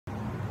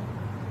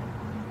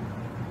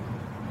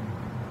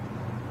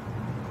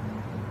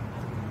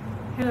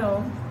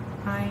Hello,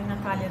 I'm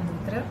Natalia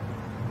Dutra,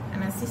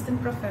 an assistant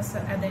professor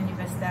at the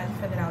Universidade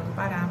Federal do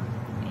Pará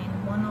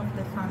and one of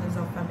the founders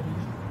of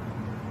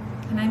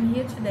ABRIR. And I'm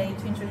here today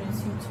to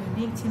introduce you to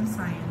big team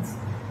science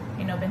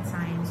and open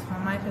science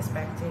from my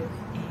perspective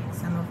and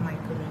some of my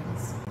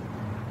colleagues.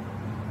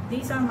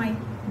 These are my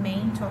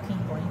main talking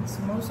points,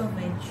 most of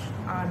which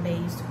are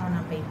based on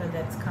a paper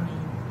that's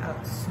coming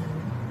out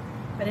soon.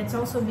 But it's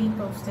also being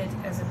posted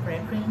as a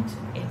preprint.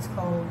 It's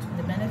called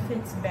The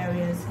Benefits,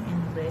 Barriers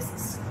and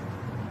Risks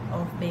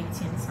of Big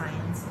Team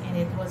Science, and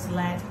it was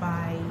led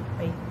by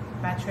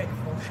Patrick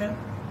Forscher,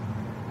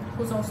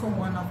 who's also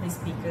one of the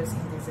speakers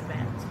in this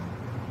event.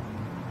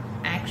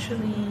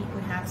 Actually,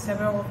 we have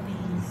several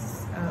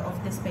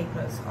of these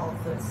papers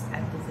authors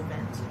at this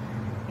event,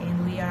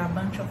 and we are a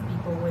bunch of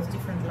people with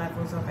different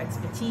levels of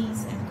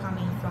expertise and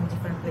coming from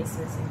different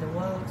places in the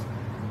world,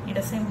 in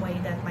the same way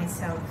that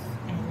myself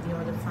and the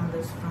other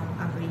founders from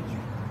ABRIR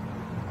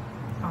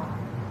are.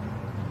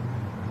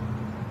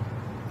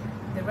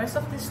 The rest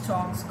of this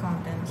talk's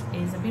content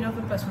is a bit of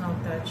a personal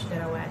touch that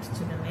I'll add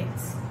to the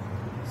mix.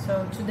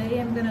 So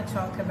today I'm going to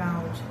talk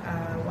about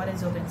what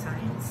is open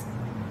science,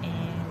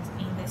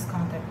 and in this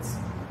context,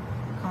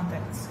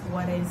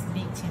 what is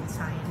big team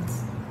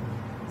science,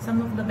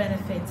 some of the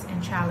benefits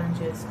and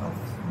challenges of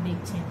big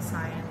team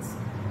science,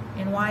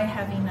 and why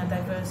having a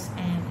diverse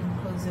and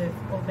inclusive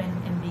open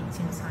and big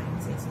team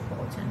science is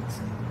important.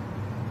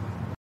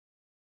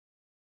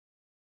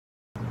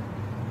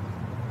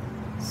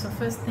 So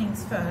first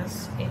things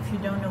first, if you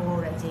don't know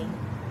already,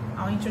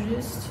 I'll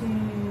introduce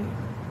you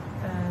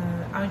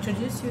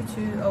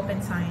to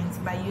open science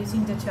by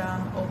using the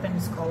term open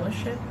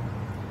scholarship,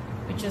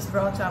 which is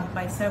brought up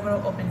by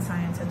several open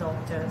science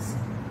adopters,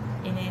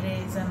 and it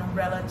is an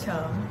umbrella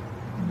term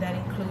that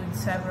includes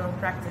several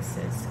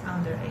practices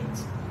under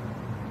it.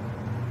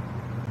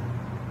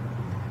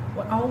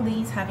 What all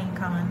these have in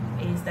common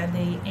is that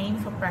they aim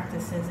for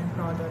practices and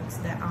products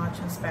that are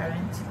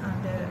transparent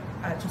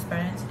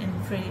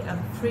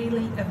and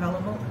freely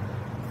available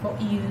for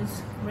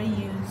use,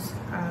 reuse,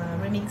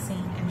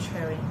 remixing, and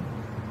sharing.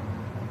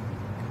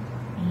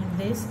 In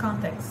this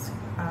context,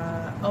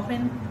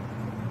 open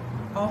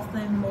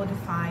often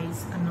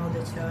modifies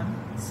another term,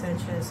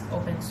 such as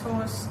open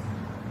source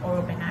or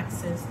open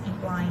access,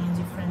 implying a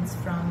difference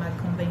from a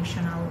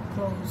conventional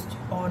closed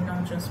or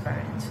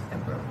non-transparent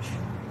approach.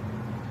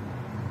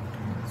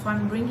 So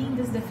I'm bringing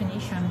this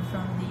definition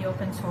from the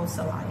Open Source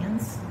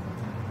Alliance,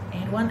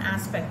 and one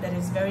aspect that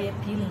is very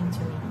appealing to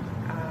me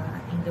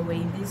in the way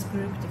this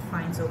group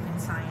defines open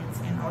science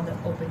and other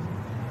open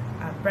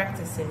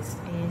practices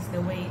is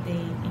the way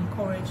they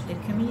encourage the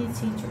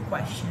community to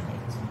question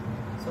it.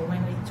 So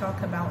when we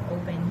talk about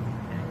open,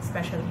 and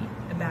especially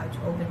about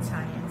open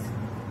science,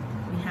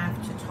 we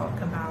have to talk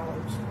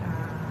about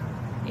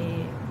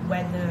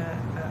whether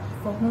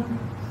for whom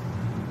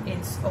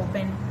it's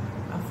open,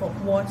 for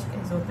what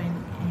is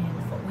open, and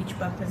for which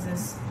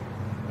purposes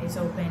is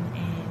open,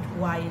 and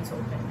why it's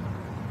open.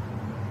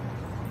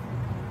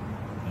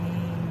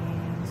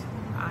 And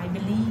I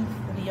believe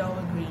we all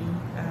agree,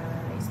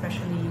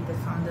 especially the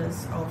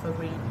founders of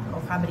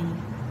ABRIR,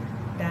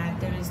 that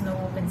there is no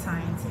open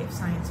science if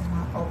science is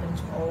not open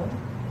to all.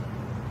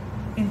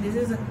 And this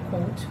is a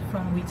quote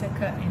from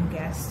Whitaker and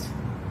Guest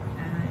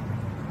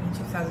in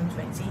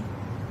 2020,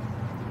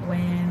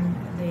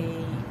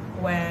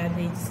 where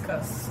they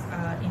discuss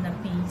in a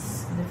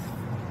piece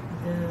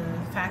the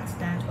fact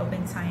that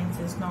open science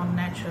is not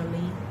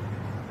naturally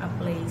a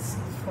place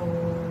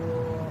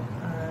for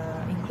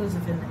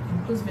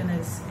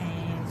inclusiveness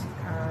and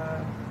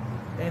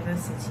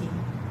diversity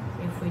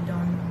if we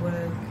don't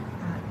work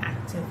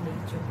actively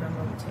to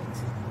promote it.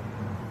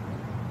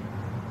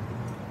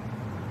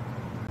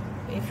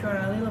 If you're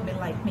a little bit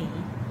like me,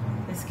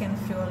 this can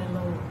feel a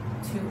little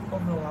too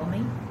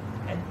overwhelming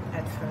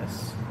at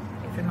first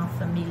if you're not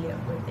familiar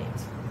with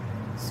it.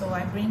 So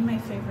I bring my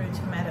favorite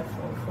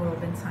metaphor for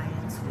open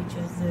science, which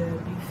is the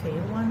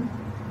buffet one,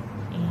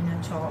 in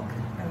a talk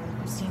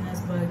Christina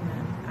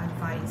Bergman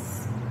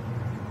advice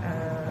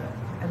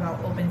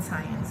about open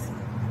science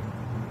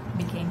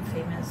became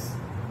famous,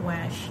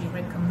 where she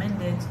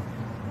recommended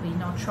we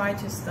not try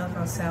to stuff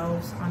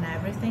ourselves on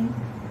everything,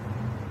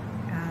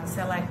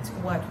 select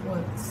what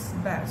works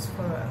best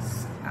for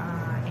us,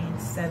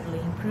 and steadily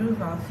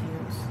improve our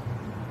fields.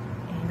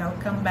 And I'll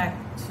come back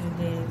to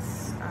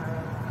this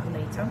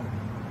later,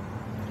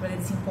 but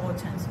it's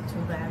important to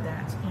bear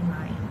that in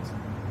mind.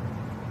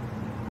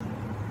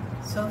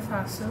 So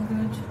far so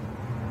good,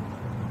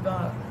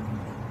 but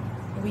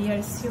we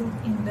are still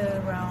in the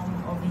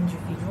realm of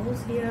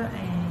individuals here,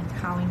 and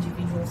how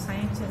individual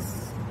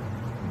scientists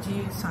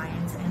do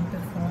science and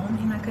perform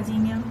in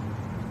academia.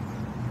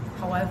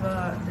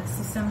 However, the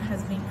system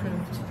has been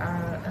proved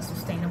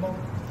unsustainable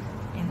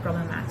and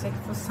problematic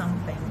for some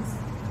things.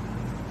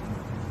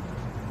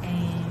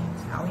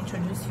 And I'll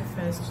introduce you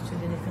first to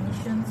the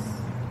definitions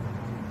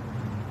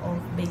of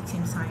big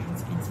team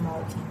science and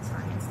small team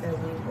science that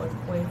we work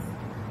with,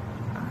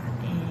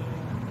 and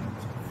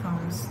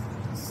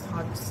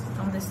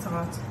from the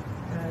start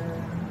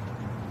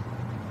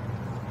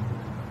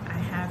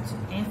have to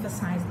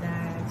emphasize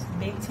that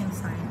big team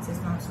science is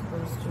not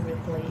supposed to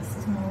replace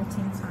small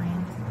team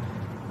science,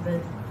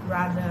 but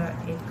rather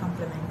it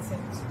complements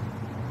it,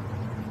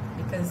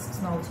 because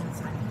small team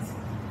science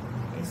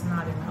is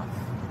not enough.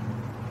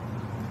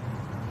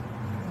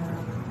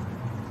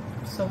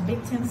 So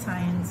big team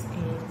science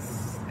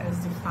is, as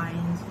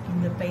defined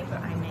in the paper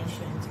I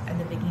mentioned at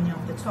the beginning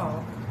of the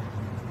talk,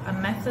 a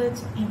method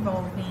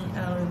involving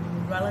a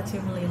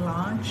relatively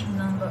large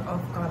number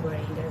of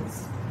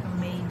collaborators who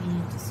may be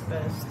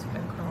dispersed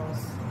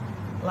across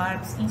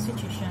labs,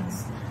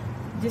 institutions,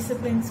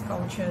 disciplines,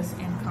 cultures,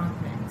 and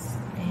continents.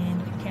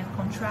 And we can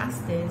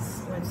contrast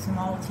this with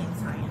small team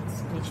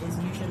science, which is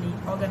usually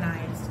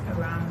organized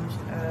around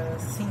a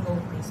single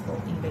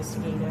principal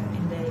investigator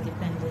and their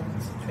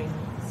dependent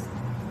trainees.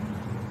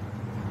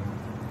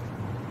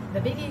 The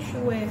big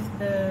issue with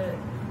the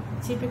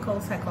typical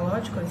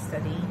psychological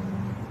study,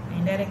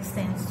 and that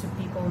extends to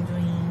people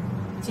doing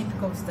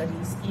typical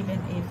studies even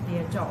if they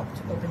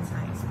adopt open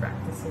science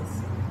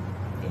practices,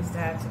 is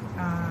that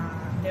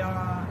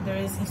there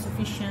is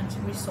insufficient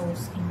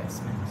resource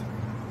investment.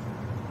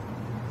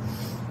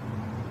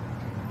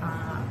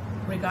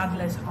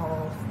 Regardless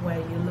of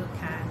where you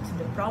look at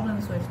the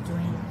problems with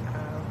doing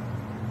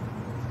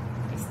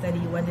a study,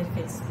 whether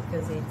it's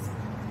because it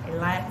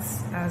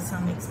lacks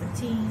some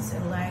expertise,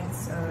 it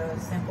lacks a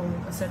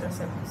certain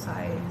sample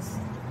size,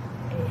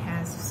 it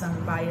has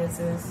some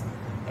biases,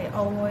 it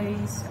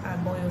always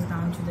boils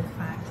down to the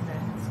fact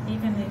that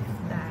even if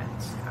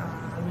that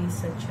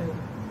researcher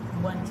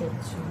wanted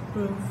to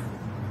improve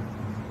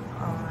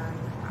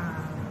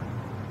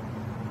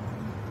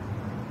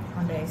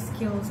on their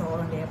skills or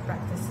on their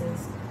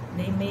practices,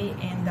 they may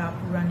end up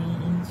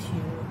running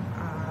into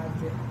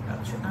the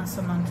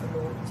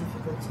unsurmountable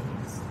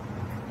difficulties,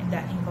 and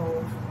that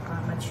involve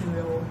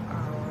material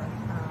or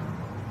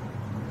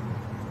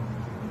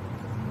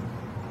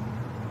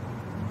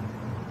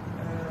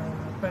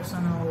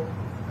personal,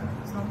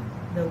 it's not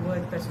the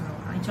word personal,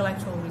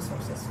 intellectual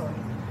resources, sorry.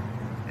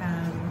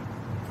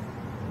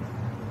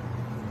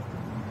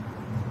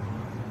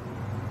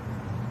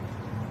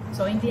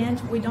 So in the end,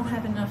 we don't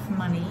have enough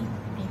money,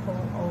 people,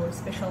 or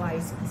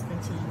specialized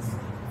expertise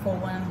for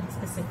one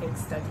specific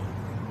study.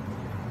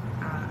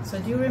 So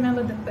do you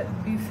remember the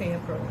buffet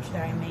approach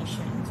that I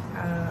mentioned?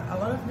 A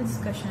lot of the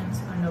discussions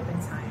on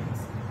open science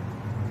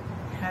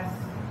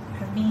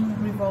have been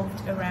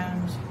revolved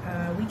around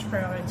which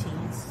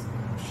priorities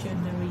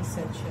should the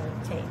researcher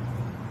take.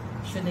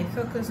 Should they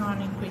focus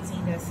on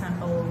increasing their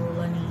sample,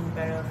 learning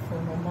better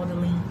formal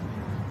modeling,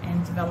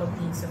 and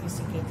developing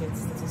sophisticated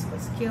statistical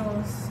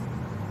skills,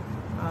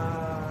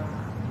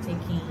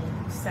 taking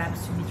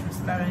steps to be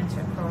transparent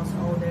across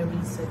all their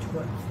research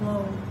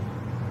workflow,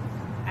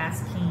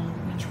 asking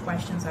which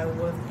questions are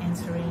worth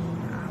answering,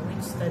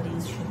 which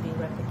studies should be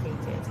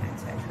replicated,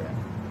 etc.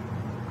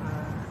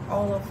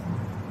 All of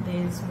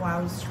this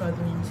while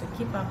struggling to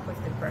keep up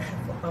with the pressure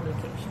for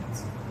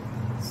publications.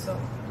 So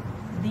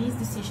these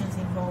decisions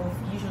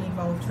usually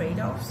involve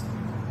trade-offs,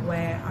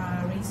 where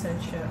a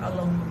researcher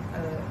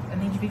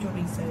an individual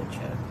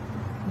researcher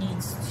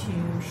needs to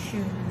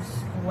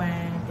choose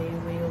where they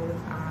will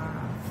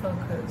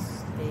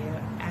focus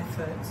their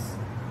efforts,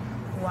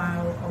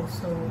 while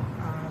also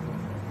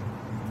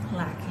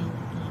lacking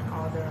in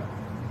other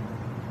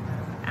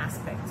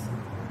aspects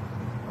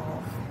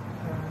of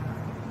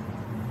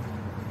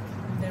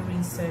the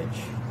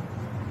research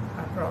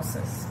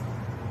process,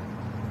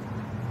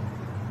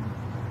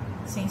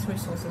 since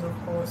resources,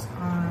 of course,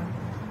 are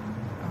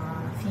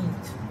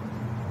finite.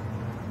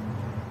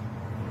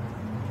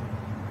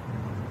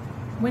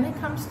 When it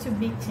comes to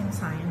big team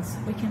science,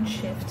 we can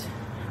shift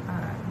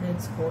the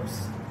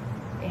discourse,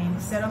 and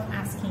instead of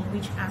asking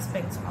which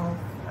aspects of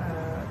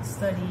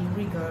study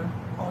rigor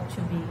ought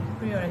to be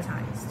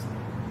prioritized,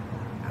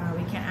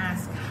 we can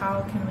ask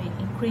how can we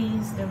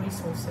increase the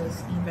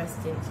resources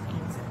invested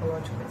in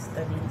psychological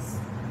studies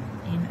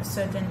and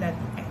ascertain that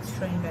the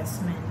extra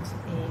investment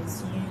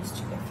is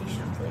used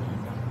efficiently.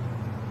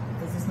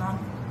 This is not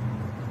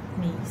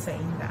me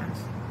saying that.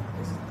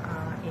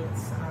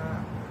 It's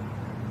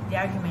the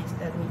argument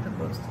that we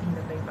proposed in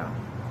the paper,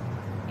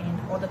 and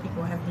other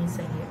people have been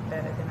saying it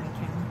better than I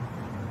can,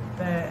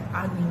 but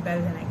arguing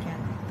better than I can.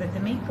 But the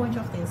main point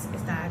of this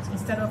is that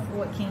instead of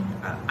working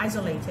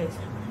isolated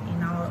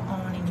in our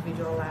own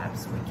individual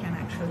labs, we can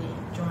actually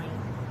join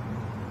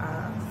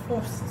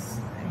forces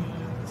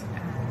and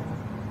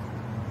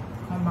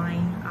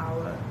combine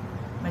our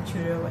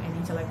material and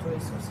intellectual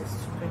resources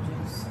to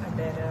produce a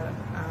better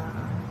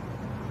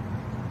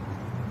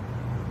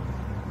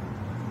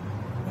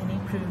and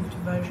improved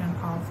version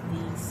of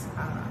these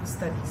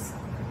studies.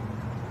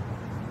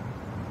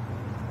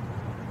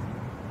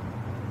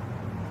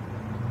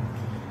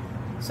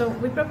 So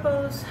we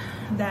propose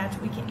that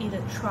we can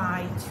either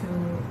try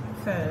to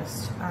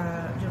first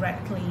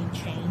directly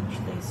change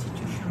the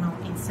institutional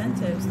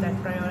incentives that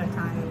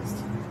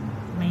prioritized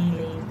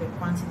mainly the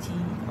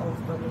quantity of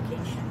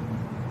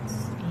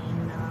publications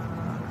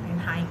in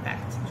high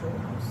impact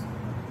journals.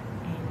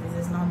 And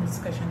this is not the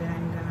discussion that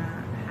I'm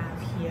gonna have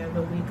here,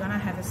 but we're gonna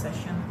have a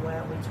session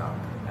where we talk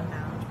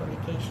about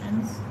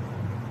publications,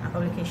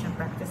 publication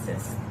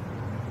practices.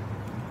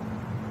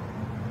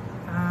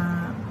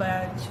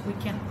 But we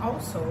can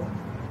also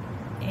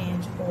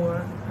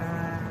and/or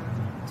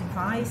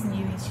devise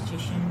new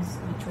institutions,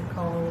 which we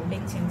call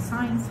big team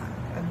science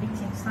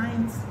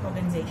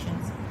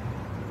organizations,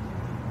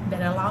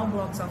 that allow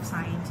blocks of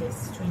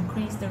scientists to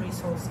increase the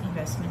resource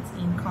investments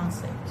in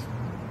concept.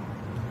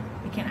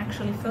 We can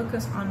actually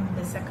focus on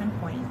the second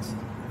point,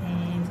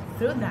 and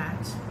through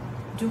that,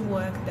 do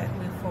work that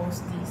will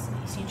force these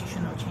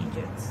institutional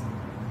changes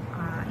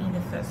in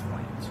the first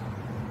point,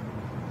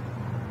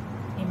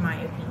 in my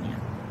opinion.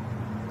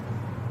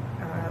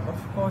 Of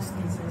course,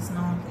 this is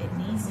not an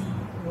easy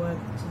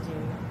work to do,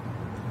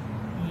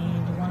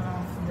 and one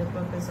of the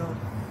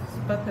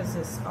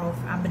purposes of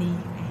ABRIR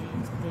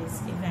and this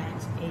event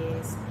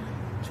is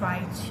try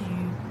to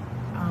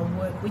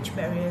work which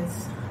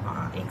barriers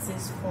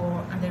exist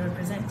for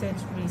underrepresented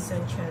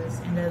researchers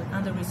and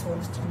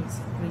under-resourced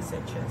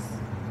researchers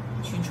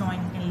to join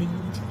and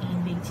lead in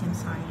big team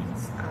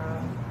science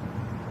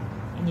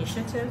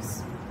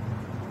initiatives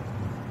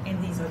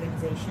in these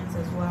organizations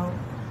as well.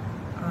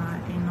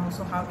 And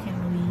also how can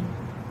we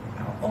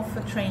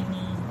offer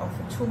training,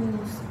 offer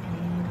tools,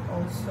 and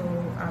also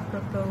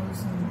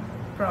propose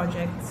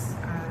projects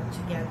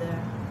together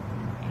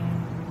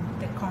in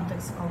the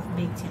context of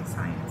big team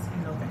science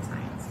and open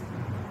science.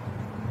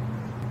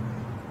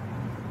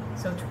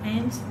 So to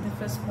end the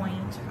first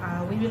point,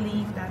 we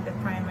believe that the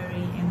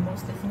primary and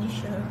most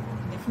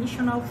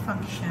definitional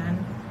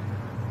function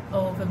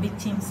of a big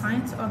team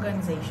science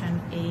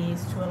organization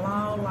is to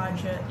allow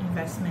larger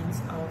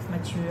investments of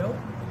material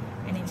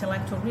and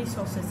intellectual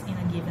resources in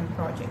a given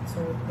project.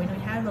 So when we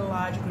have a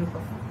large group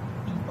of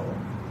people,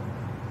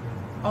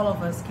 all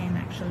of us can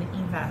actually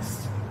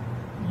invest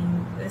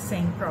in the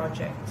same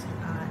project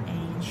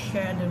and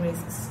share the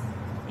risks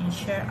and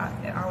share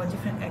our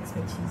different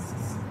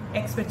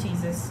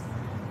expertises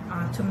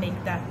to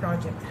make that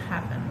project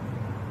happen,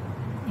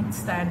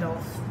 instead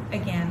of,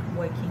 again,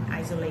 working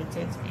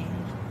isolated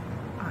and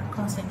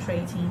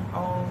concentrating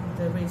all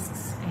the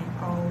risks and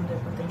all the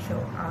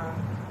potential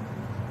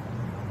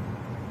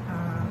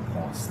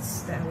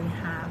costs that we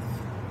have,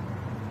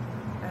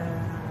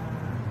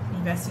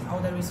 investing all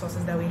the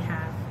resources that we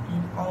have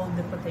in all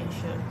the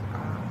potential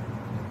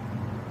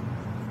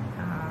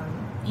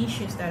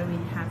issues that we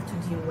have to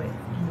deal with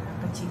in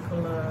a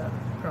particular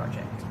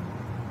project.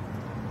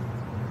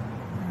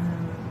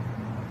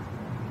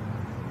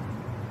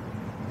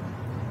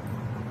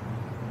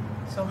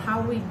 So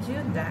how we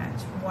do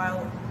that,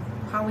 while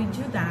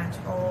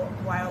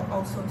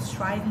also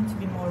striving to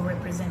be more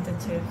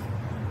representative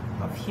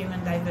of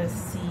human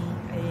diversity,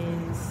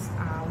 is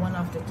one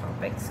of the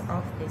topics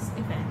of this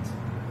event.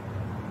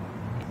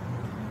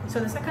 So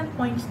the second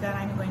point that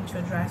I'm going to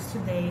address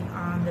today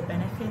are the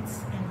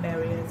benefits and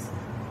barriers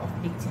of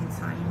big team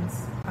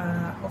science.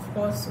 Of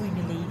course, we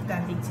believe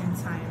that big team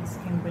science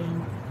can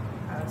bring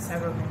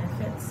several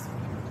benefits.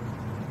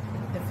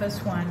 The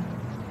first one,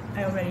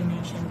 I already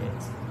mentioned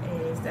it,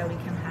 is that we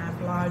can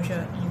have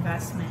larger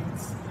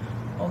investments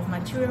of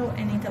material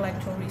and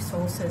intellectual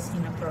resources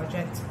in a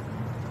project,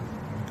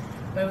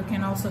 where we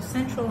can also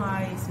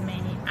centralize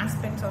many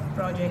aspects of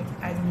project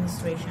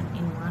administration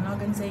in one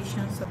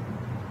organization. So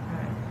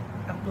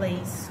a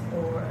place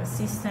or a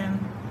system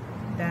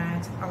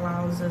that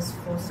allows us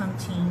for some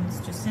teams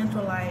to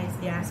centralize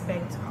the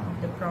aspect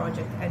of the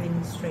project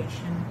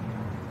administration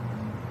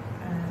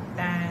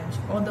that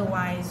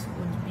otherwise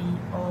would be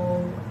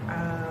all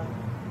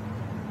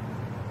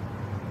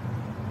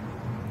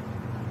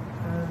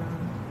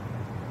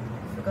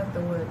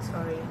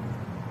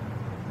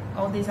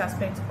all these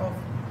aspects of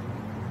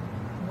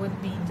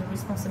would be the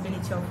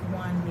responsibility of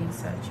one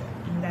researcher.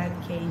 In that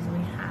case, we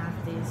have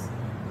this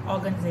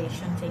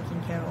organization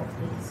taking care of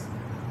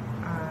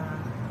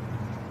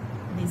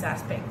these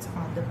aspects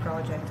of the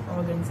project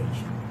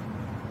organization.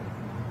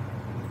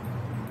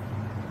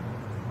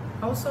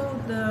 Also,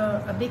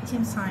 a big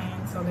team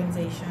science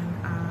organization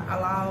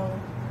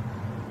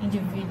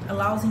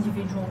allows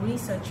individual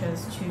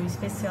researchers to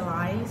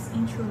specialize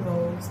into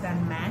roles that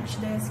match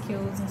their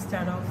skills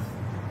instead of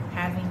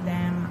having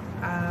them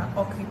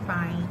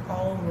occupying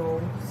all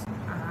roles.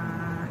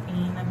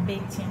 In a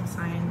big team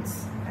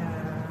science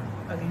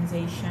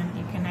organization,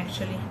 you can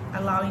actually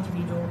allow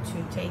individuals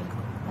to take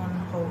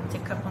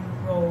up on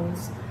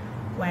roles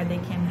where they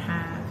can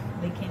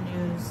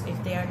use,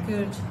 if they are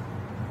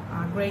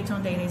great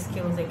on data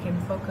skills, they can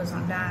focus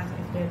on that.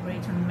 If they're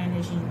great on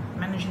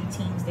managing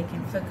teams, they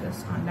can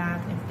focus on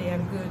that. If they are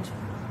good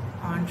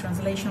on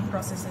translation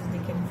processes,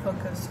 they can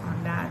focus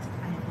on that,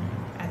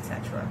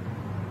 etc.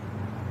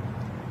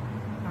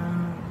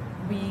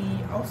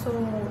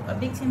 A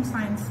big team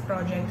science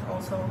project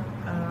also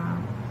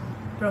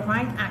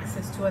provide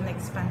access to an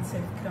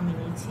expansive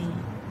community,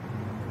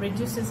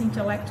 reduces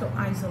intellectual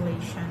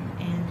isolation,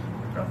 and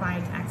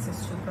provide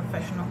access to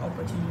professional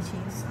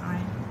opportunities.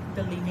 I'm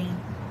the living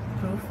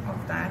proof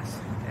of that.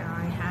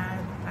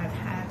 I've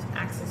had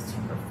access to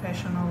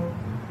professional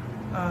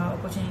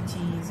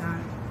opportunities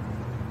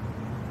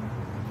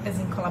as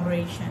in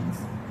collaborations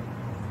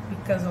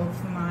because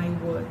of my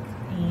work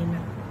in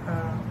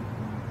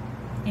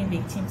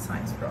big team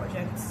science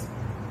projects,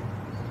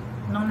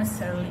 not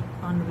necessarily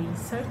on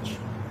research,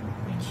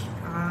 which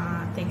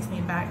takes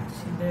me back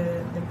to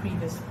the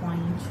previous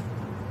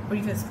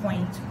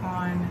point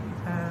on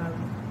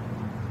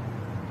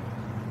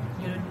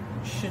you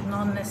should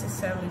not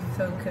necessarily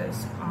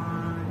focus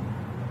on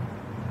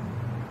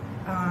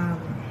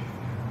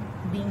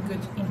being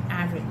good in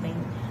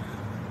everything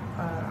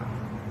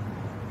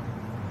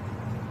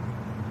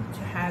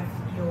to have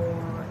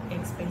your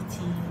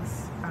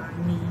expertise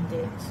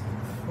needed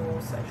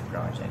for such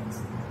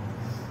projects.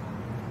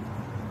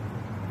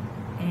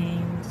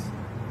 And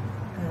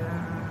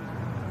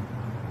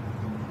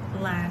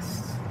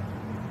last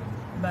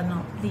but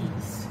not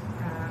least,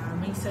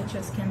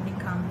 researchers can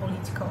become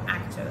political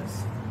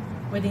actors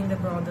within the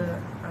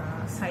broader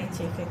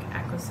scientific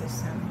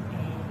ecosystem.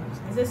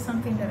 And this is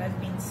something that I've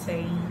been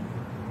saying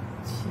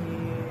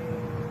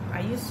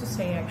I used to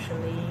say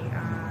actually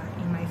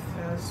in my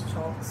first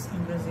talks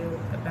in Brazil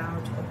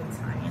about open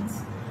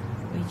science,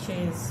 which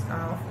is,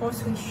 of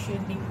course, we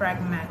should be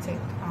pragmatic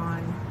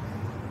on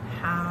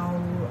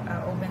how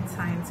open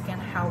science can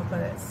help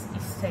us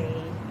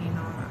stay in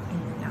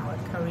our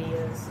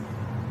careers.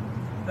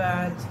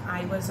 But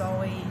I was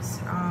always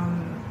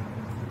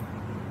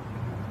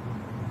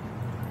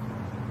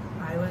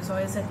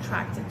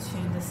attracted to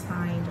the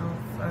side of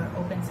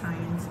open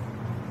science,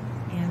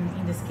 and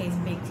in this case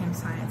big team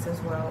science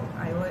as well.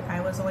 I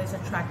was always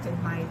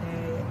attracted by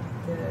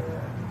the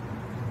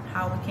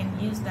how we can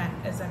use that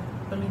as a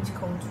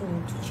political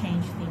tool to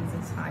change things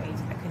inside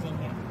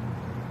academia.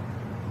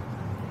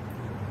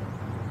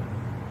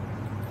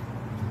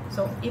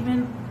 So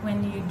even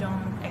when you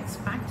don't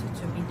expect it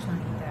to be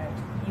doing that,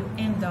 you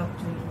end up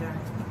doing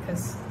that,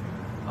 because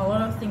a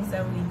lot of things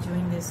that we do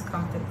in this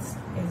context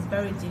is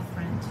very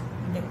different.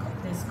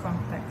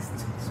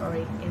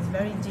 Is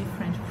very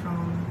different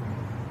from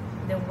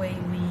the way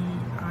we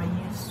are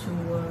used to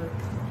work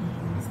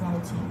in small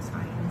team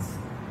science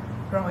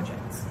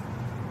projects.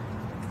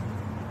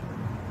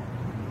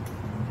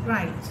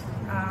 Right.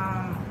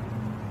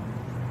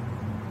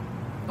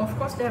 Of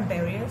course, there are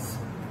barriers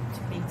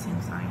to big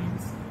team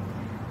science,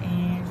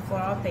 and for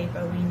our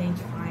paper, we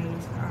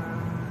identified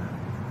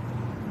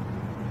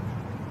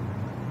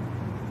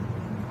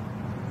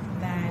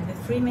that the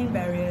three main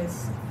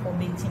barriers for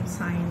big team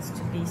science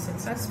to be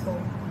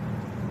successful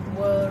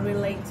were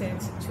related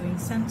to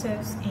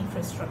incentives,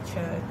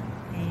 infrastructure,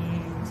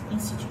 and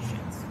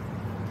institutions.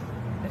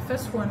 The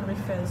first one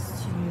refers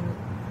to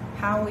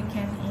how we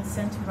can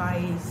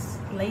incentivize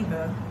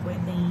labor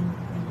within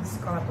these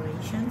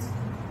collaborations.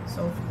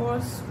 So of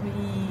course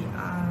we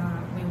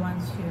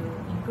want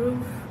to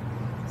improve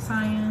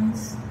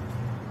science,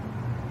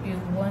 we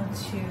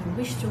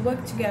wish to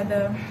work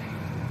together,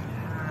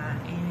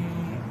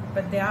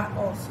 but there are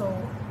also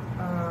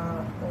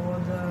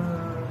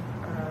other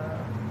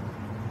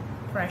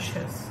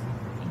pressures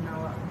in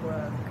our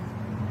work,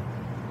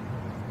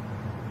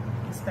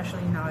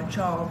 especially in our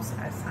jobs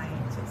as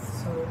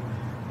scientists. So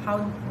how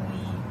do we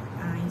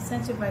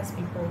incentivize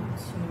people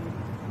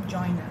to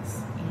join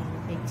us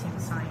in big team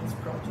science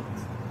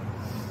projects?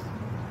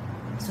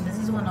 So this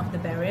is one of the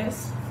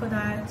barriers for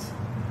that,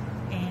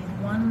 and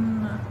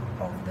one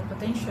of the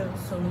potential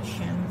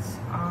solutions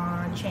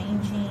are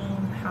changing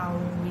how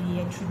we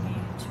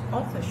attribute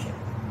authorship,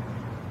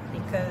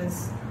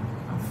 because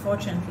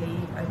unfortunately,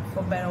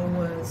 for better or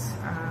worse,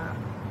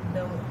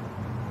 the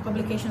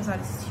publications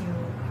are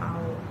still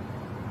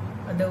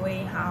the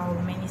way how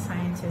many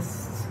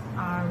scientists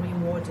are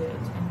rewarded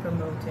and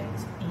promoted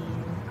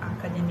in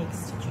academic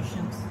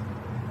institutions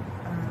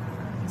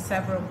in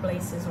several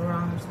places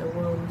around the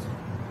world.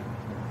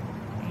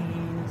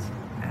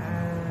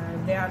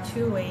 And there are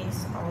two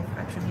ways of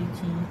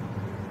attributing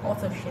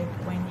authorship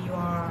when you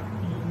are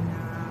in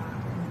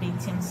a big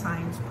team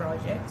science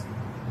project.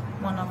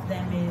 One of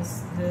them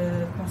is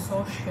the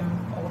consortium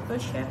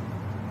authorship,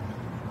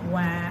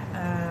 where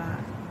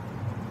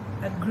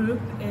a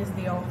group is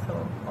the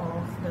author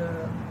of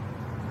the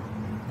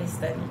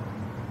study.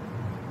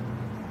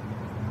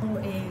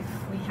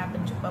 If we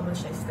happen to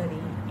publish a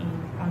study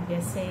on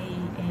PSA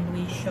and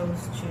we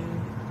chose to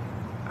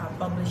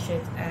publish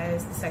it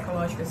as the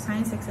Psychological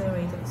Science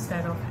Accelerator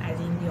instead of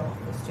adding the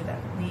authors to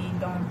that, we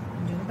don't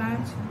do that.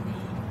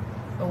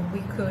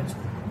 We could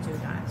do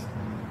that.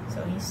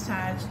 So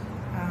instead,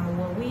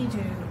 what we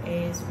do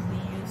is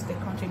we use the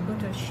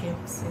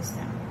contributorship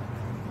system,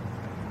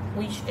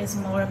 which is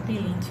more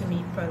appealing to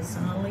me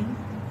personally.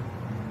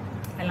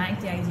 I like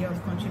the idea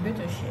of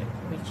contributorship,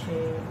 which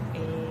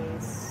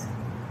is,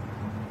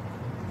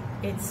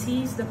 it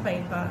sees the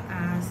paper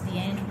as the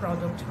end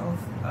product of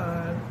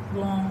a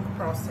long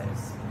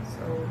process.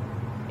 So,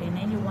 and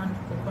anyone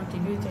who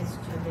contributed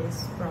to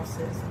this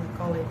process, we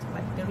call it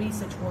like the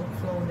research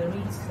workflow, the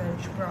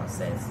research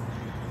process,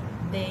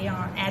 they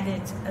are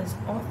added as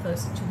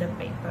authors to the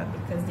paper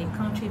because they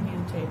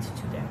contributed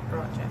to that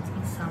project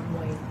in some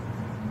way.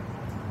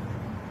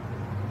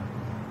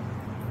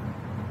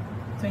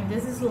 So in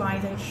this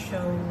slide I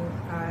show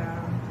a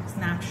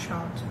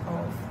snapshot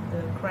of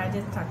the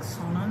credit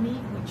taxonomy,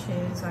 which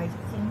is, I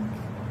think,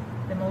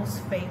 the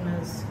most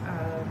famous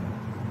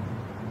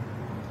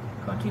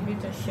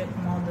contributorship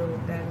model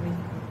that we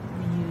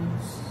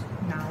use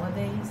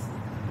nowadays,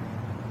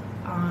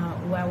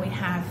 where we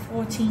have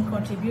 14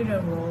 contributor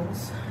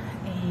roles,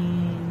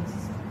 and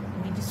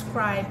we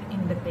describe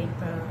in the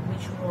paper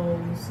which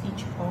roles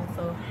each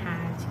author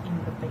had in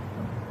the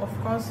paper. Of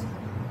course,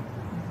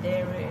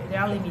 there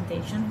are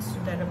limitations to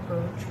that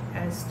approach,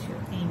 as to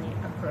any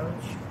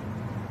approach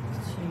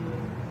to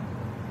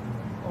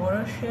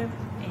authorship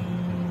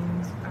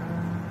and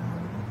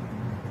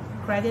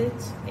credit.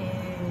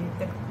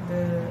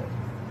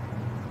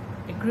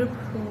 The group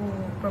who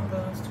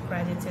proposed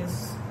credit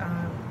is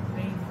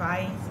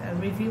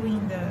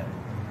reviewing the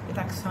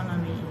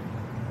taxonomy,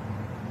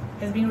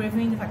 has been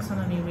reviewing the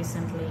taxonomy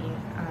recently,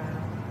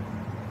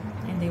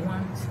 and they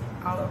want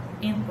our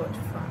input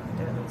from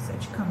the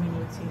research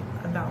community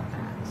about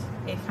that,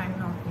 if I'm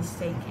not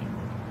mistaken.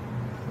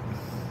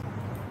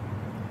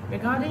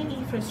 Regarding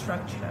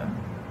infrastructure,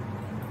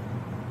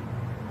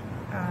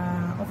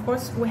 of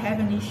course we have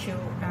an issue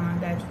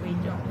that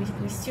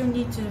we still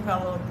need to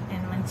develop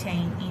and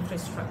maintain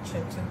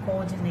infrastructure to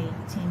coordinate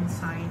team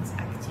science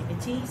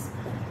activities,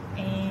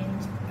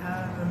 and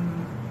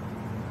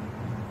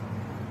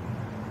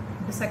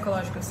the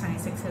Psychological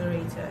Science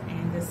Accelerator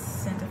and the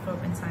Center for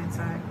Open Science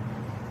are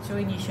two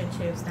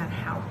initiatives that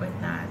help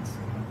with that.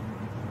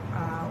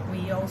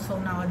 We also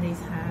nowadays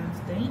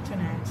have the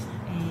internet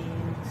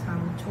and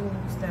some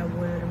tools that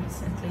were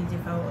recently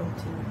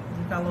developed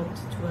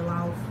to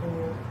allow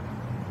for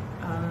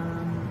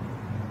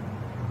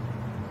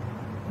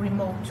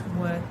remote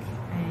work,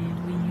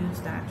 and we use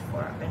that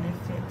for our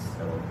benefit.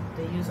 So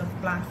the use of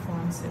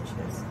platforms such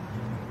as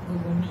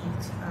Google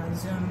Meet,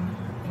 Zoom,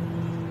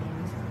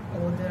 and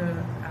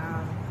other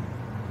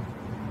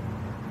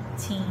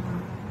team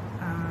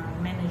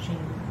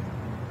managing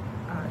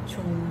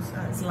tools,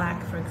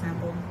 Slack, for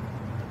example,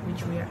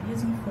 which we are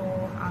using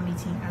for our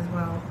meeting as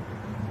well,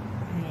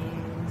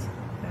 and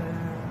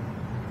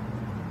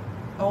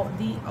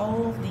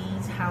all of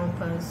these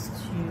help us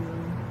to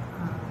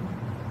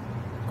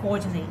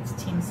coordinate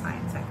team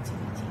science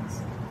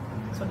activities.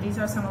 So these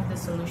are some of the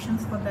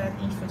solutions for that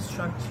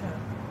infrastructure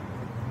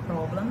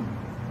problem.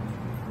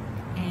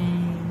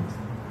 And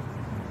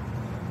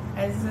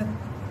as a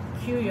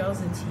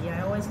curiosity,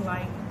 I always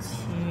like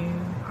to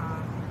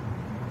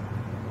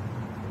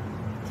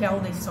tell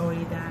the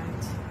story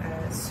that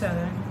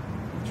CERN,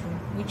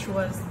 which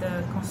was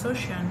the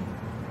consortium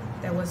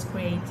that was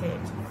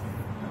created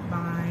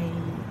by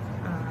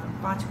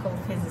particle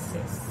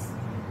physicists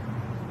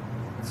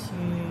to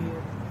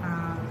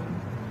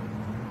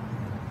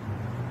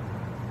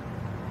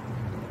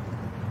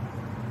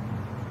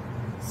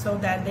so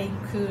that they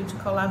could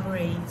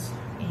collaborate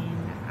in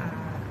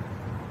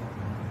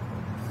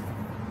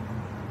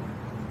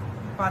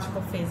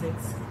particle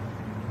physics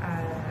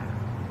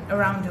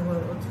around the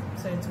world.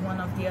 So it's one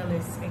of the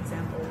earliest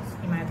examples,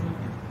 in my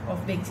opinion,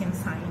 of big team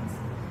science.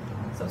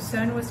 So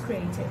CERN was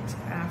created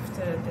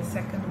after the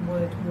Second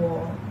World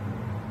War,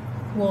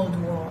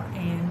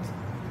 and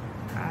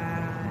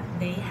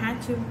they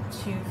had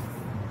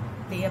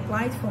they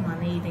applied for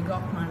money, they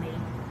got money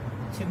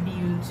to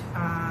build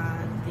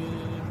the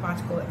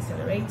particle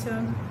accelerator,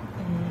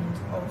 and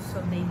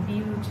also they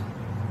built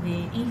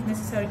the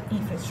necessary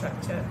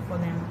infrastructure for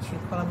them to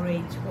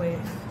collaborate with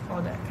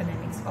other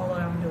academics all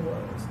around the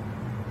world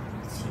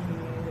to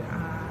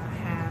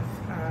have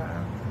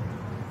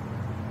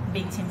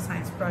big team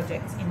science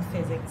projects in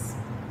physics.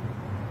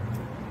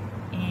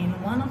 And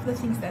one of the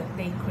things that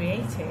they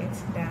created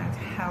that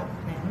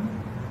helped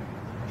them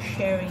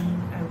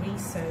sharing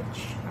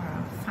research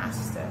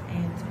faster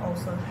and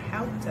also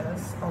helped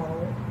us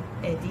all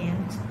at the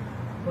end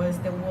was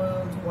the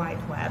World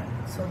Wide Web.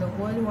 So the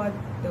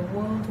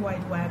World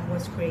Wide Web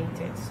was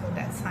created so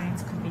that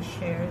science could be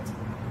shared,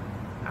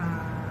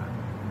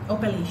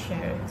 openly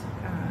shared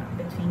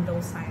between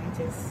those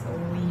scientists. So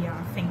we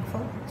are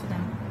thankful to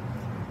them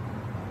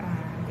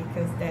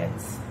because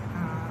that's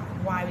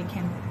why we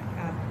can.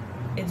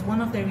 It's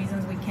one of the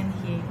reasons we can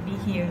be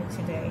here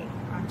today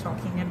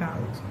talking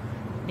about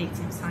big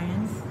team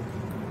science.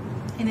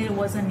 And it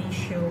was an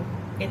issue.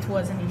 It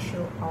was an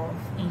issue of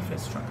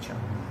infrastructure.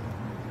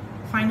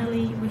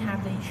 Finally, we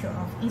have the issue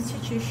of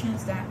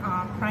institutions that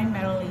are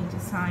primarily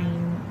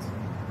designed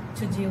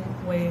to deal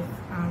with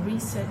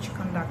research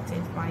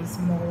conducted by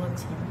smaller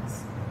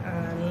teams,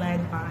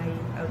 led by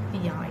a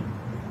PI.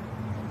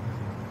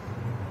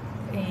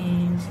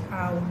 And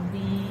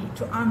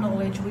to our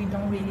knowledge, we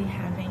don't really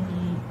have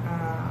any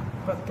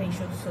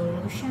potential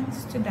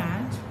solutions to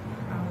that.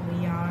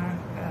 We are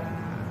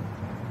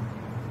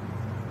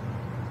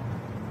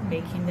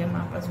making them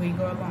up as we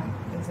go along,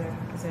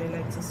 as I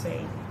like to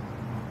say.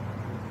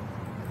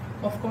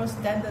 Of course,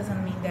 that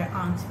doesn't mean there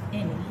aren't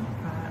any.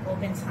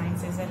 Open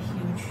science is a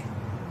huge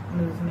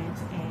movement,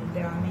 and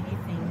there are many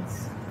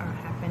things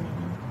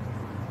happening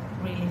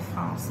really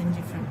fast in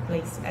different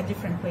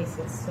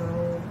places.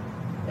 So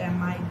there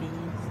might be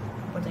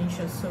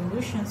potential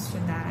solutions to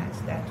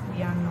that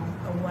we are not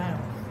aware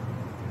of.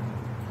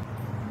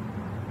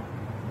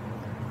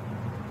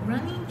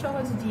 Running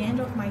towards the end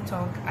of my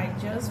talk, I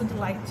just would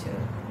like to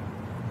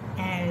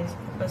add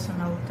a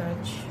personal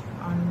touch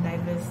on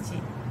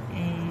diversity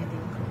and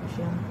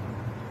inclusion.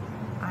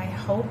 I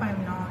hope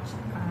I'm not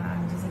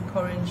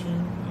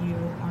discouraging you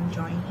on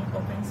joining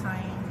open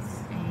science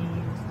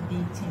and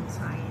big team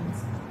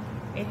science.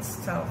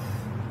 It's tough,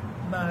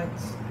 but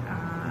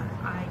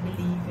I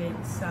believe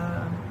it's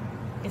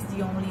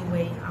the only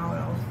way out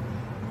of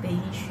the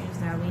issues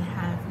that we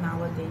have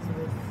nowadays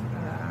with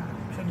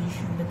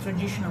the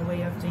traditional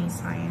way of doing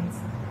science,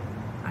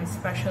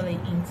 especially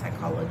in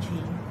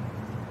psychology.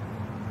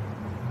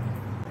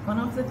 One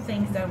of the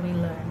things that we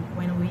learn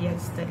when we are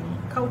studying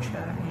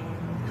culture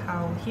and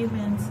how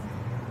humans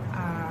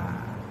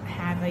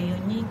have a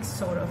unique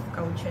sort of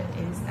culture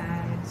is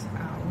that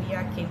we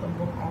are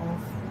capable of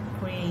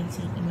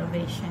creating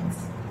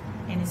innovations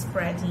and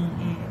spreading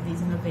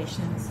these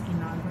innovations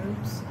in our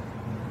groups.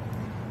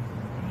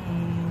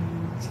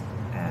 And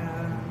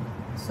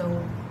so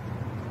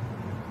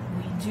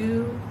we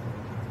do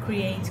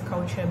create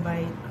culture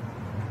by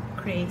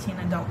creating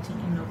and adopting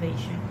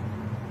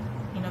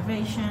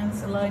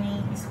innovations,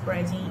 learning,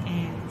 spreading,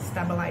 and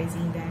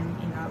stabilizing them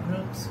in our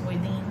groups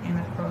within and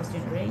across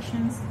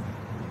generations.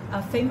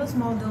 A famous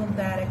model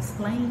that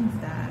explains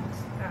that,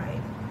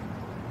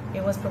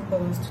 it was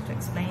proposed to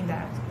explain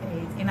that,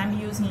 and I'm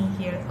using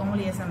here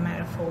only as a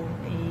metaphor,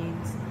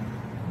 is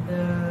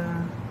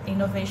the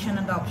innovation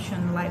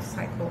adoption life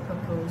cycle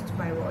proposed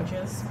by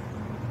Rogers,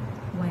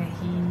 where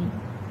he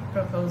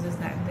proposes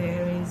that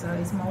there is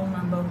a small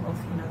number of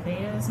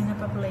innovators in a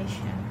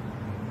population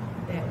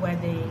that where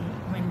they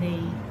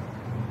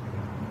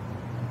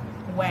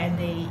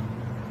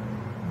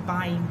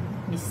by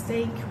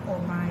mistake or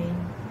by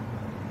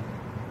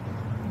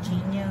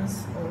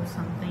genius or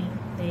something,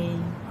 they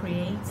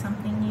create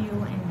something new,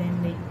 and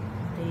then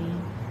they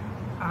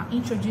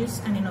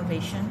introduce an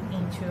innovation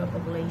into a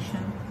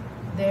population.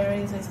 There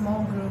is a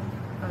small group,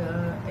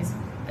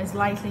 a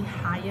slightly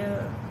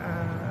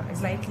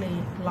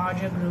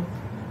larger group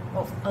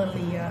of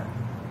early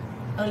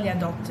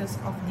adopters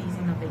of these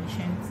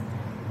innovations,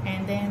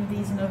 and then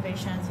these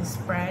innovations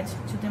spread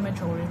to the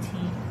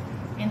majority,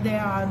 and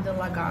there are the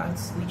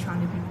laggards, which are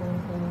the people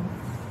who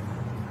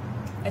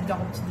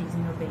adopt these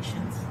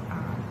innovations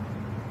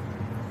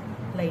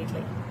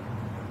lately.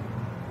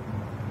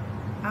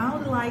 I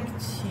would like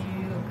to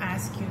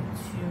ask you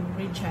to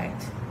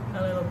reject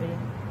a little bit,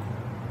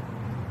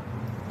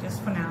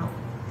 just for now,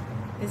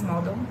 this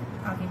model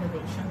of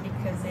innovation,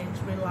 because it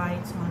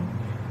relies on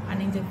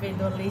an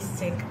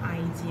individualistic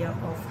idea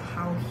of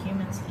how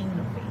humans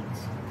innovate.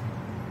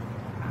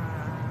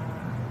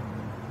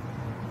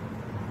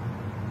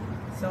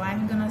 So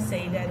I'm gonna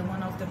say that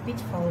one of the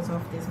pitfalls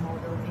of this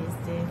model is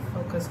the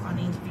focus on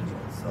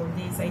individuals. So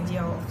this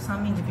idea of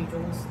some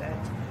individuals that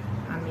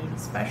are maybe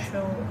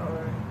special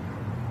or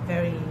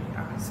very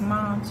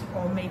smart,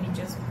 or maybe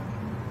just,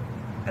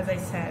 as I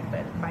said,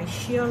 but by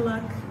sheer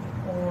luck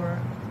or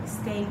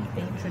mistake,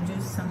 they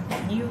introduce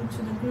something new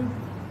to the group,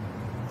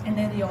 and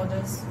then the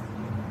others,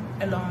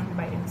 alone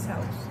by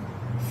themselves,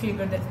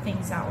 figure the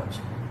things out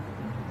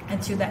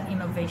until that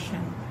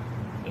innovation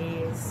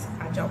is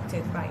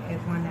adopted by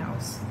everyone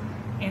else.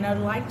 And I'd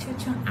like you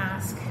to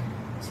ask,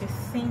 to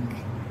think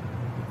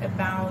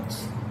about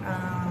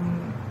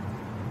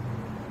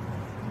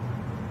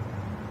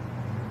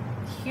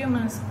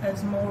humans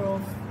as more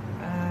of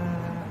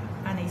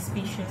a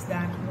species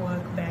that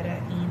work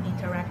better in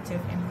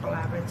interactive and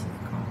collaborative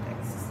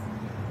contexts.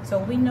 So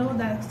we know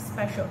that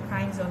special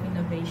kinds of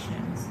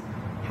innovations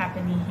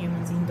happen in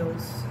humans in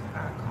those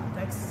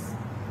contexts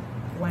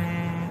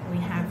where we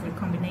have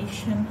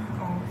recombination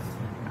of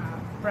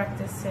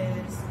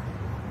practices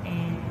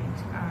and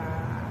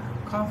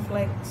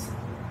conflicts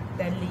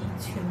that lead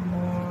to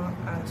more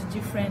to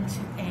different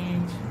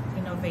and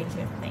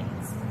innovative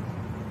things.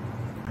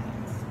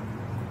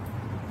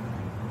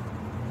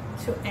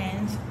 To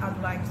end, I'd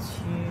like to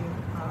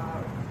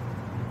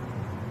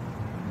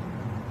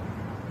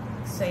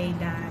say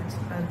that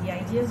the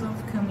ideas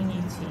of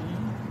community,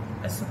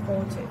 a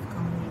supportive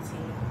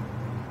community,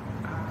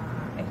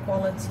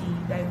 equality,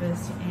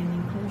 diversity, and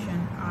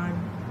inclusion are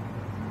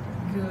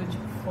good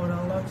for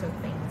a lot of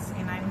things.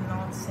 And I'm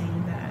not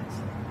saying that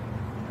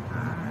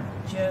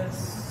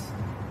just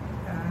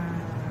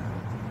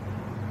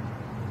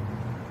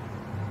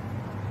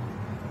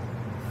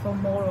for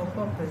moral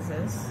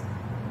purposes,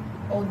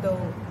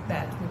 although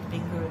that would be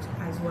good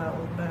as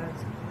well, but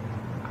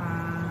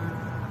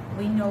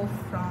we know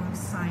from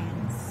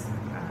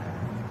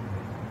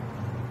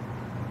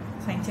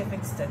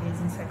scientific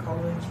studies in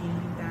psychology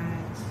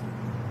that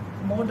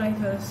more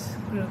diverse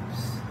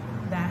groups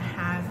that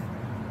have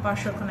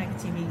partial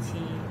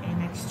connectivity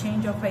and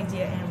exchange of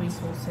idea and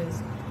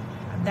resources,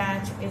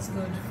 that is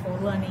good for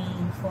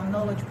learning, for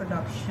knowledge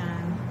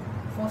production,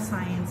 for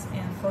science,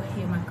 and for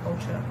human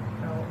culture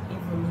or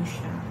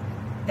evolution.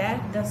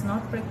 That does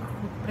not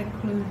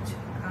preclude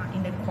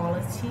inequality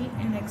inequality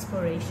and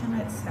exploration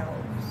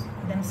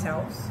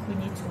themselves. We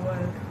need to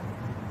work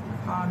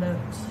harder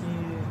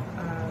to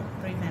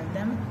prevent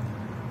them,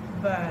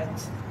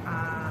 but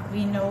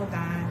we know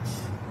that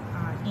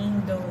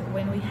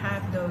when we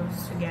have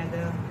those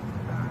together,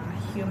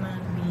 human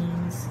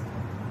beings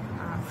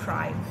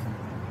thrive.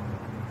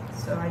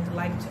 So I'd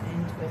like to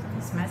end with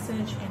this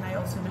message, and I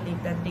also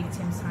believe that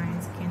victim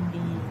science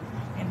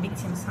and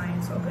victim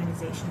science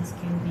organizations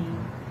can be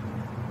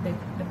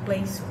the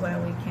place where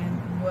we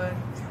can work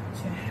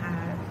to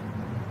have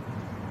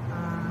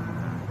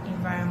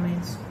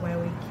environments where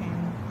we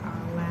can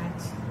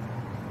let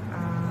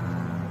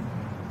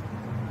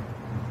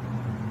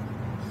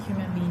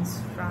human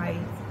beings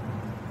thrive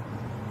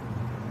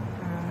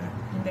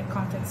in the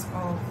context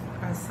of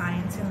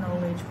science and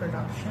knowledge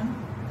production.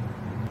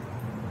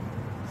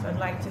 So I'd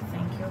like to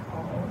thank you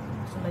all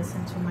for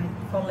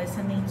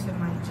listening to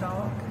my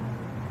talk.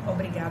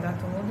 Obrigada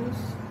a todos,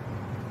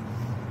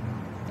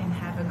 and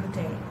have a good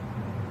day.